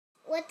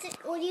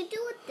What do you do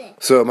with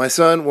it? So my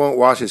son won't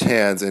wash his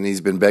hands, and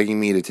he's been begging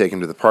me to take him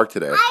to the park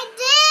today. I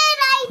did.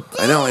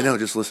 I know.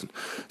 Just listen.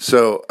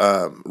 So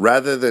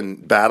rather than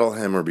battle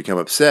him or become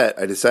upset,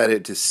 I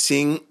decided to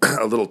sing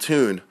a little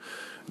tune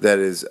that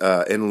is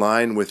in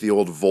line with the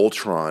old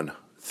Voltron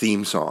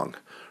theme song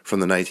from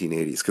the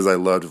 1980s, because I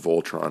loved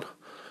Voltron.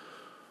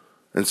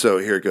 And so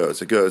here it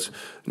goes. It goes,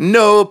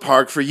 no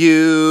park for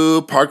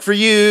you, park for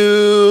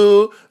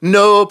you.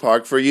 No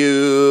park for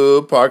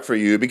you, park for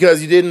you.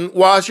 Because you didn't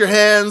wash your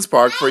hands,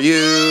 park for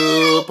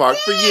you, park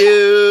for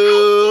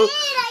you.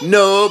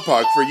 No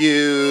park for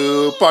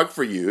you, park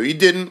for you. You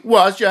didn't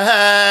wash your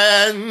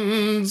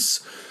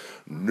hands.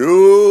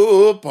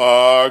 No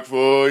park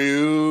for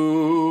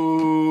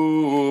you,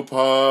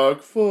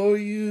 park for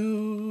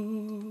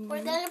you.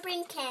 We're gonna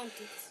bring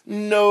candies.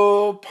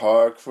 No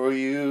park for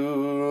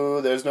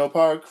you. There's no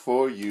park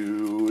for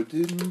you.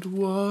 Didn't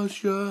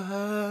wash your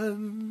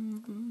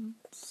hands.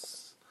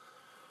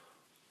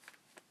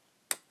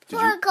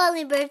 Four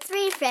calling birds,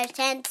 3 fresh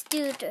hens,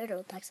 2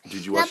 turtle ducks.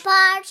 Did you wash? A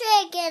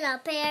partridge in a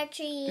pear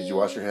tree. Did you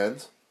wash your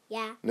hands?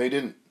 Yeah. No, you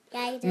didn't.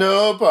 Yeah, you did.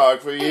 No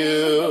park for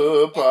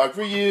you. Park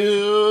for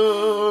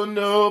you.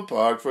 No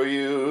park for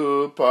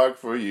you. Park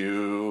for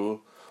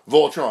you.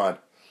 Voltron.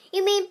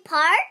 You mean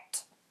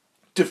part?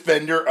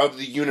 Defender of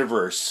the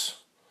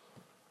universe.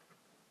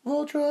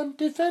 Voltron,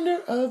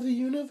 defender of the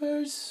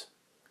universe.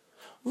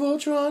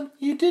 Voltron,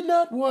 you did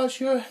not wash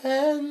your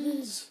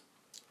hands.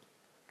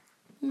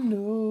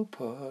 No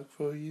park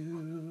for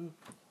you.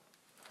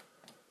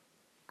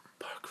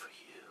 Park for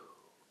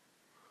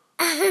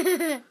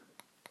you.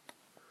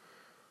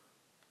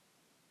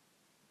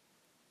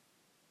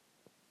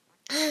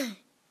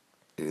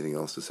 Anything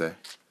else to say?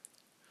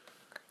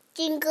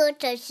 Jingle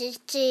touches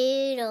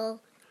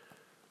doodle.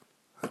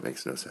 That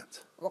makes no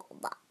sense.